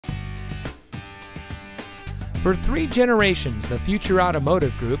For 3 generations, the Future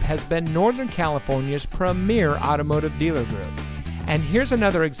Automotive Group has been Northern California's premier automotive dealer group. And here's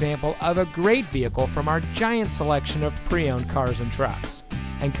another example of a great vehicle from our giant selection of pre-owned cars and trucks.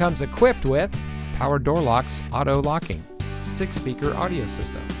 And comes equipped with power door locks, auto locking, 6-speaker audio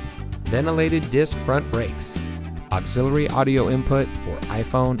system, ventilated disc front brakes, auxiliary audio input for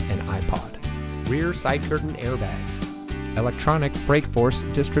iPhone and iPod, rear side curtain airbags, electronic brake force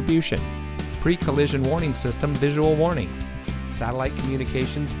distribution, pre-collision warning system visual warning, satellite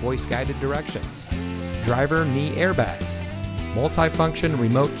communications voice-guided directions, driver knee airbags, multifunction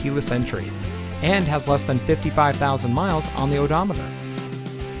remote keyless entry, and has less than 55,000 miles on the odometer.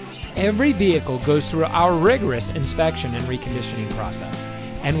 Every vehicle goes through our rigorous inspection and reconditioning process.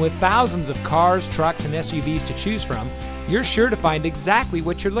 And with thousands of cars, trucks, and SUVs to choose from, you're sure to find exactly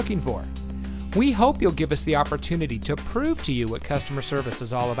what you're looking for. We hope you'll give us the opportunity to prove to you what customer service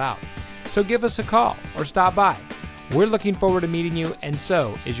is all about. So give us a call or stop by. We're looking forward to meeting you, and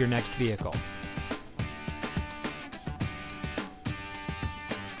so is your next vehicle.